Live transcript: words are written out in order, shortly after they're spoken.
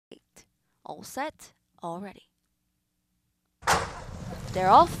All set, all ready. They're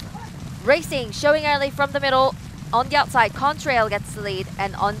off. Racing, showing early from the middle. On the outside, CONTRAIL gets the lead,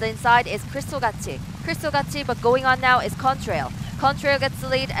 and on the inside is Crystal같이. Crystal같이, but going on now is CONTRAIL. CONTRAIL gets the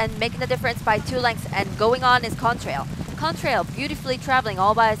lead and making the difference by 2 lengths, and going on is CONTRAIL. CONTRAIL beautifully traveling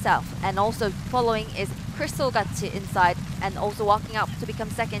all by itself, and also following is Crystal같이 inside, and also walking out to become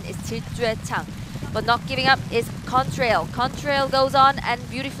second is 질주의창. But not giving up is CONTRAIL. CONTRAIL goes on and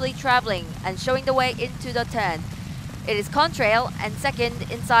beautifully traveling and showing the way into the turn. It is CONTRAIL, and second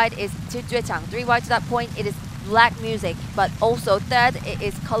inside is 질주의창. 3 wide to that point, it is Black Music, but also third it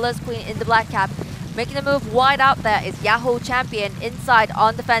is Colors Queen in the black cap. Making the move wide out there is Yahoo Champion. Inside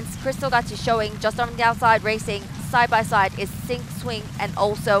on the fence, Crystal같이 showing just on the outside racing. Side by side is Sink Swing and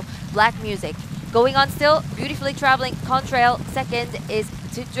also Black Music. Going on still, beautifully traveling CONTRAIL. Second is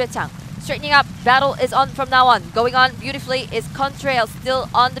질주의창. Straightening up, battle is on from now on. Going on beautifully is CONTRAIL, still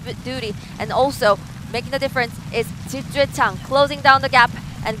on the duty, and also making the difference is 질주의창, closing down the gap.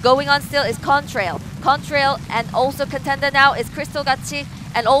 And going on still is CONTRAIL. CONTRAIL, and also contender now is Crystal같이,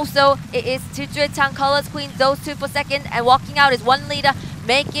 and also it is 질주의창, Colors Queen, those two for second, and walking out is 1 leader,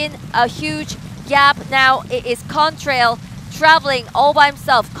 making a huge gap now. It is CONTRAIL traveling all by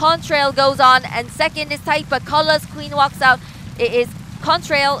himself. CONTRAIL goes on, and second is tight, but Colors Queen walks out. It is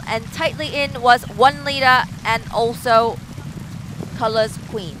CONTRAIL, and tightly in was 1 leader, and also Colors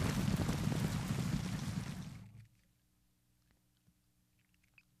Queen.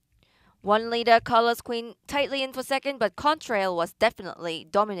 One leader, Colors Queen, tightly in for second, but CONTRAIL was definitely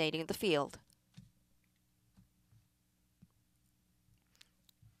dominating the field.